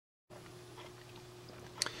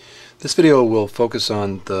This video will focus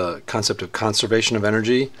on the concept of conservation of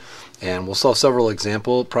energy, and we'll solve several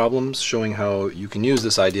example problems showing how you can use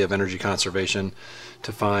this idea of energy conservation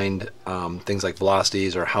to find things like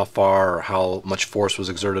velocities or how far or how much force was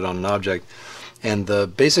exerted on an object. And the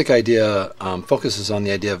basic idea focuses on the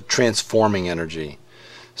idea of transforming energy.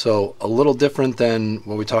 So a little different than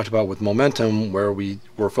what we talked about with momentum, where we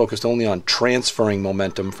were focused only on transferring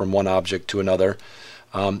momentum from one object to another.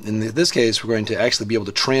 In this case, we're going to actually be able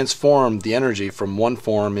to transform the energy from one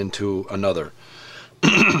form into another.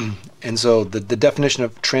 And so the definition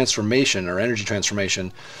of transformation or energy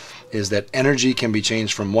transformation is that energy can be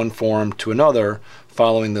changed from one form to another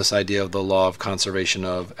following this idea of the law of conservation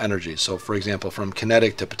of energy. So for example, from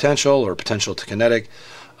kinetic to potential or potential to kinetic,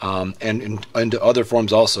 and into other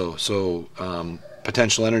forms also. So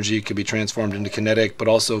potential energy could be transformed into kinetic, but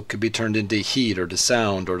also could be turned into heat or to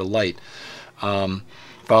sound or to light,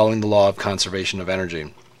 following the law of conservation of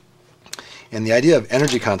energy. And the idea of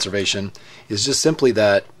energy conservation is just simply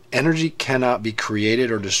that energy cannot be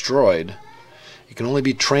created or destroyed. It can only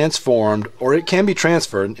be transformed, or it can be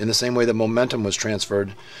transferred in the same way that momentum was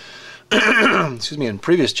transferred excuse me, in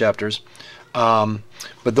previous chapters.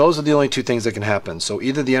 But those are the only two things that can happen. So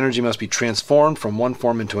either the energy must be transformed from one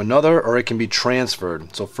form into another, or it can be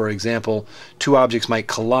transferred. So for example, two objects might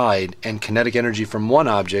collide and kinetic energy from one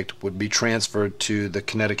object would be transferred to the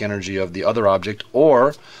kinetic energy of the other object,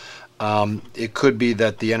 or it could be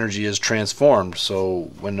that the energy is transformed.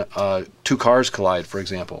 So when two cars collide, for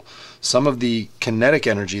example, some of the kinetic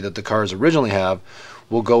energy that the cars originally have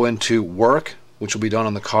will go into work, which will be done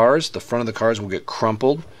on the cars. The front of the cars will get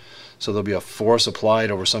crumpled. So there'll be a force applied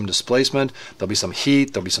over some displacement. There'll be some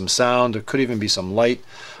heat. There'll be some sound. There could even be some light.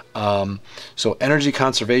 So energy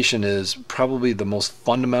conservation is probably the most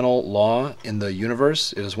fundamental law in the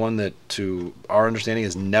universe. It is one that, to our understanding,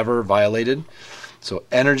 is never violated. So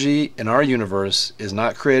energy in our universe is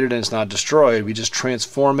not created and it's not destroyed. We just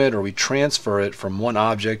transform it, or we transfer it from one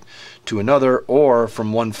object to another, or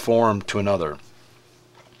from one form to another.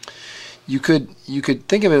 You could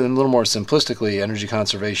think of it a little more simplistically, energy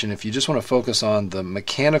conservation. If you just want to focus on the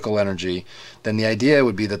mechanical energy, then the idea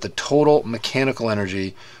would be that the total mechanical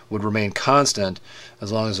energy would remain constant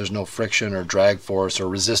as long as there's no friction or drag force or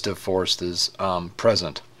resistive force is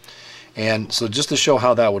present. And so just to show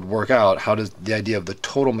how that would work out, how does the idea of the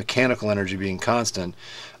total mechanical energy being constant,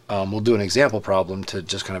 we'll do an example problem to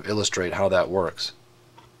just kind of illustrate how that works.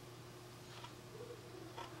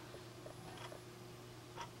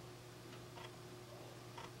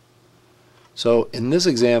 So in this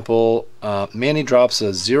example, Manny drops a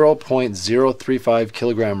 0.035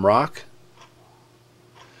 kilogram rock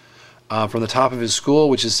from the top of his school,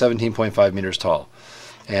 which is 17.5 meters tall.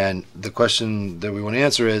 And the question that we want to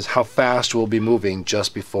answer is, how fast will it be moving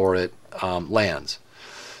just before it lands?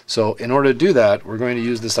 So in order to do that, we're going to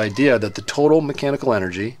use this idea that the total mechanical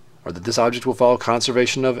energy, or that this object will follow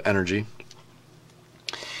conservation of energy.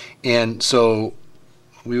 And so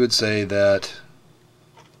we would say that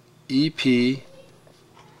EP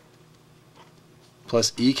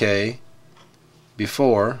plus EK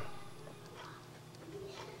before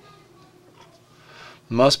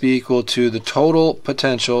must be equal to the total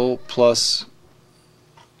potential plus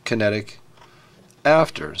kinetic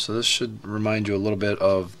after. So this should remind you a little bit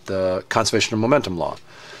of the conservation of momentum law.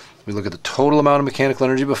 We look at the total amount of mechanical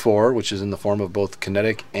energy before, which is in the form of both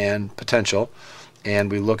kinetic and potential, and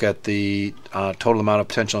we look at the total amount of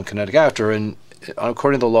potential and kinetic after, and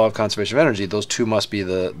according to the law of conservation of energy, those two must be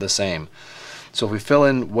the same. So if we fill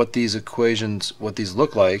in what these equations, what these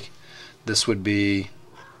look like, this would be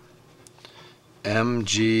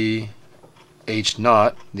mg h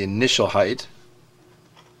naught, the initial height,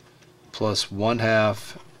 plus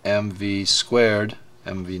 1/2 mv squared,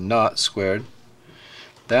 mv naught squared.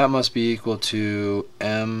 That must be equal to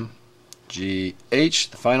mg h,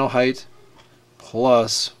 the final height,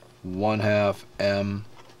 plus 1/2 mv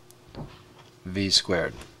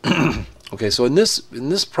squared. Okay, so in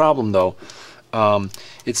this problem though,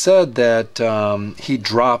 it said that he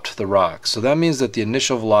dropped the rock. So that means that the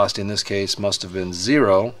initial velocity in this case must have been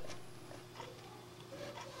 0.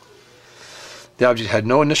 The object had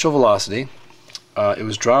no initial velocity. It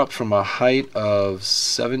was dropped from a height of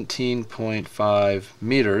 17.5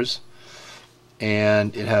 meters,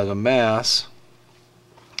 and it has a mass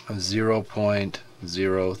of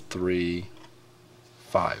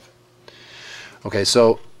 0.035. Okay,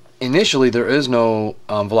 so initially there is no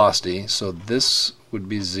velocity, so this would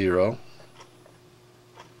be 0.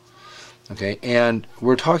 Okay, and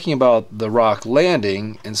we're talking about the rock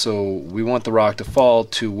landing, and so we want the rock to fall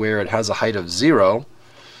to where it has a height of 0.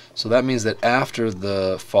 So that means that after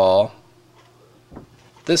the fall,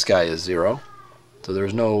 this guy is 0. So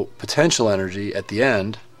there's no potential energy at the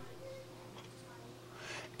end.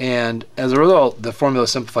 And as a result, the formula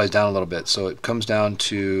simplifies down a little bit. So it comes down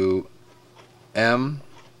to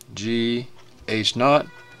mg h naught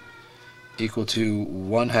equal to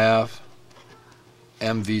 1/2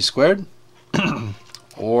 mv squared.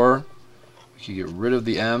 Or we can get rid of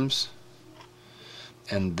the m's,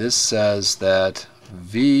 and this says that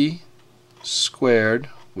v squared,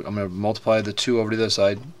 I'm going to multiply the 2 over to the other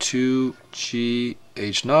side, 2g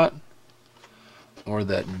h naught, or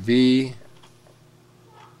that v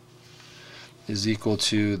is equal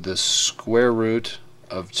to the square root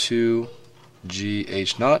of 2g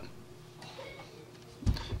h naught.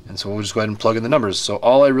 And so we'll just go ahead and plug in the numbers. So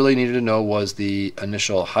all I really needed to know was the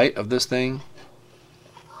initial height of this thing.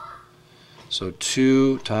 So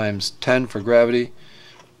 2 times 10 for gravity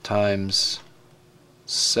times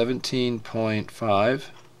 17.5.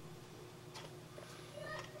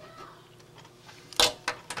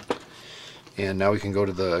 And now we can go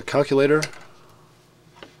to the calculator.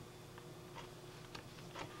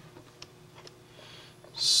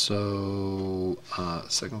 So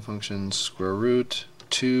second function, square root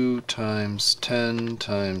 2 times 10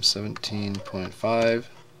 times 17.5.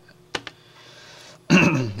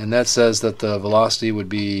 And that says that the velocity would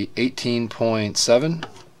be 18.7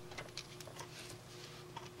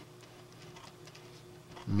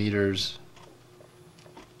 meters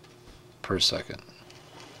per second.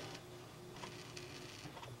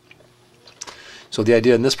 So the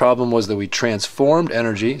idea in this problem was that we transformed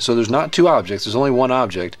energy. So there's not two objects, there's only one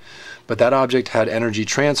object, but that object had energy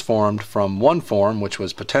transformed from one form, which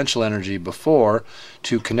was potential energy before,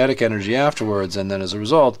 to kinetic energy afterwards, and then as a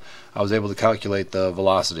result I was able to calculate the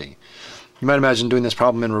velocity. You might imagine doing this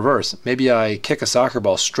problem in reverse. Maybe I kick a soccer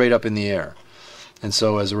ball straight up in the air, and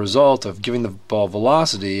so as a result of giving the ball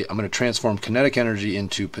velocity, I'm going to transform kinetic energy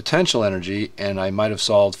into potential energy, and I might have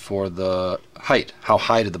solved for the height. How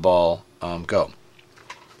high did the ball go?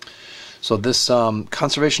 So this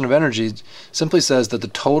conservation of energy simply says that the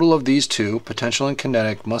total of these two, potential and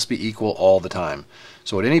kinetic, must be equal all the time.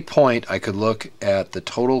 So at any point I could look at the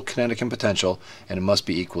total kinetic and potential, and it must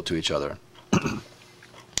be equal to each other.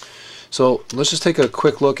 So let's just take a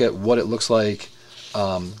quick look at what it looks like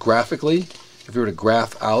graphically. If we were to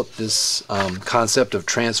graph out this concept of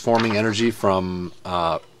transforming energy from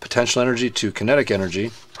potential energy to kinetic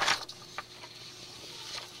energy.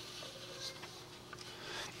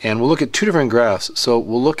 And we'll look at two different graphs. So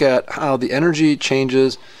we'll look at how the energy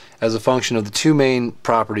changes as a function of the two main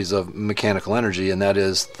properties of mechanical energy, and that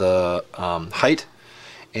is the height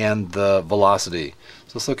and the velocity.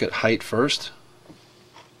 So let's look at height first.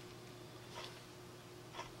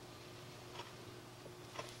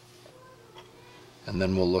 And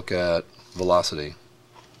then we'll look at velocity.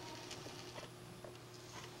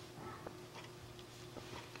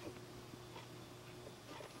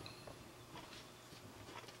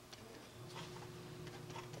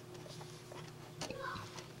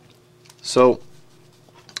 So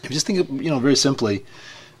if you just think of, very simply,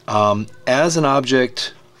 as an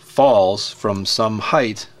object falls from some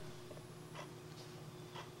height,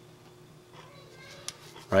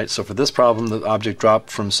 right? So for this problem, the object dropped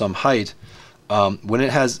from some height. When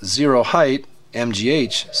it has 0 height,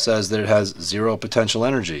 mgh says that it has 0 potential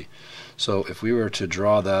energy. So if we were to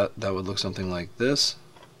draw that, that would look something like this.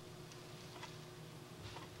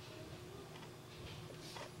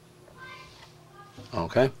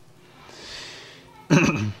 Okay.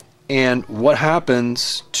 And what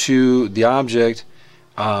happens to the object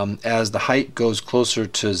as the height goes closer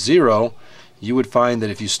to 0? You would find that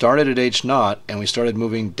if you started at h naught and we started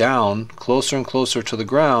moving down closer and closer to the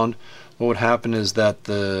ground, what would happen is that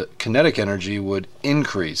the kinetic energy would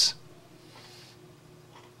increase.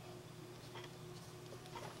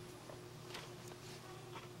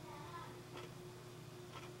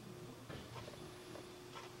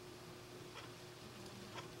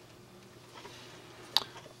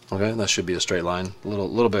 Okay, that should be a straight line, a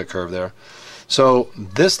little bit of curve there. So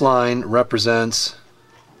this line represents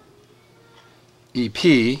EP,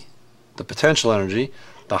 the potential energy.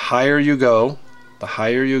 The higher you go,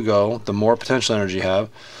 the more potential energy you have.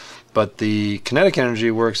 But the kinetic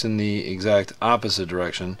energy works in the exact opposite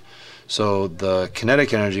direction. So the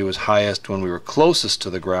kinetic energy was highest when we were closest to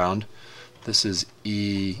the ground. This is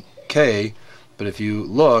EK. But if you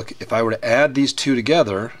look, if I were to add these two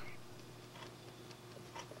together,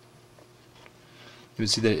 you would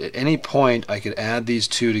see that at any point I could add these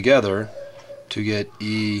two together to get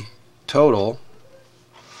E total,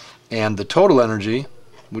 and the total energy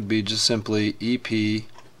would be just simply EP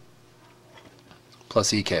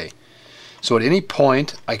plus EK. So at any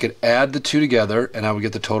point, I could add the two together and I would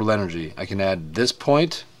get the total energy. I can add this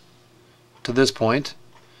point to this point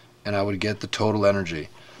and I would get the total energy.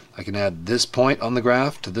 I can add this point on the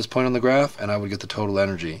graph to this point on the graph and I would get the total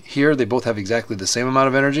energy. Here they both have exactly the same amount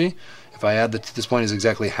of energy. If I add this point is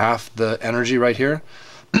exactly half the energy right here.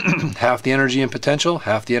 Half the energy in potential,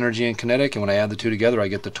 half the energy in kinetic, and when I add the two together I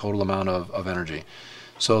get the total amount of energy.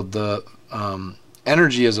 So the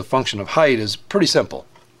energy as a function of height is pretty simple.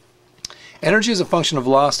 Energy as a function of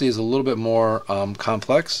velocity is a little bit more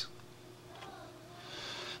complex.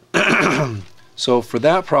 So for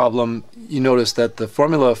that problem, you notice that the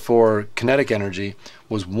formula for kinetic energy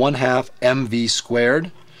was 1/2 mv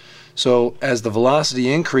squared. So as the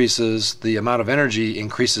velocity increases, the amount of energy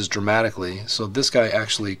increases dramatically. So this guy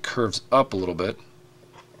actually curves up a little bit,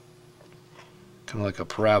 kind of like a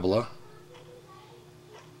parabola.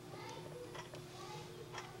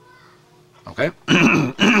 Okay,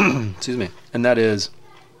 excuse me, and that is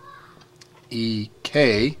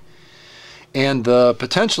EK. And the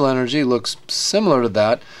potential energy looks similar to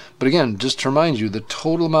that, but again, just to remind you, the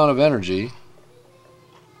total amount of energy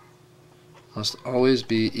must always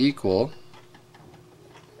be equal.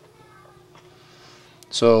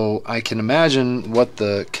 So I can imagine what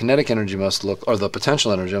the kinetic energy must look, or the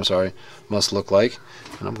potential energy, I'm sorry, must look like.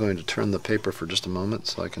 And I'm going to turn the paper for just a moment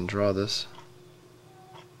so I can draw this.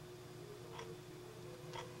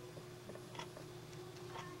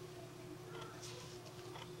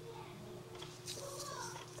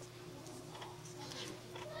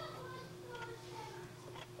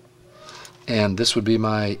 And this would be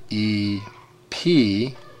my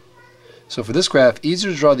EP. So for this graph,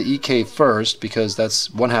 easier to draw the EK first because that's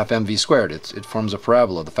 1/2 mv squared. It forms a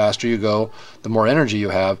parabola. The faster you go, the more energy you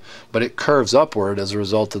have, but it curves upward as a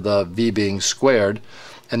result of the V being squared.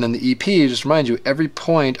 And then the EP, just remind you, every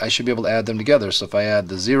point I should be able to add them together. So if I add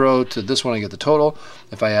the 0 to this one, I get the total.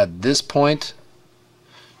 If I add this point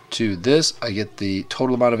to this, I get the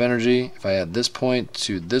total amount of energy. If I add this point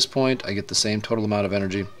to this point, I get the same total amount of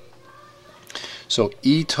energy. So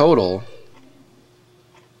E total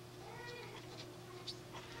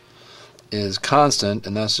is constant,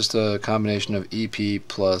 and that's just a combination of EP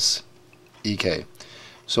plus EK.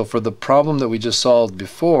 So for the problem that we just solved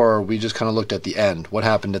before, we just kind of looked at the end. What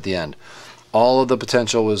happened at the end? All of the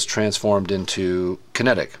potential was transformed into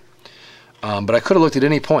kinetic. But I could have looked at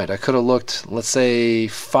any point. I could have looked, let's say,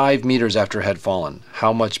 5 meters after it had fallen.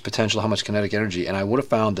 How much potential, how much kinetic energy, and I would have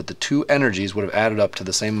found that the two energies would have added up to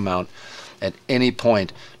the same amount at any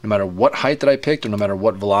point, no matter what height that I picked or no matter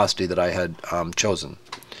what velocity that I had chosen.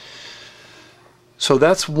 So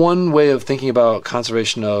that's one way of thinking about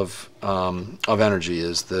conservation of energy,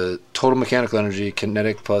 is the total mechanical energy,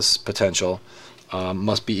 kinetic plus potential,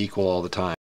 must be equal all the time.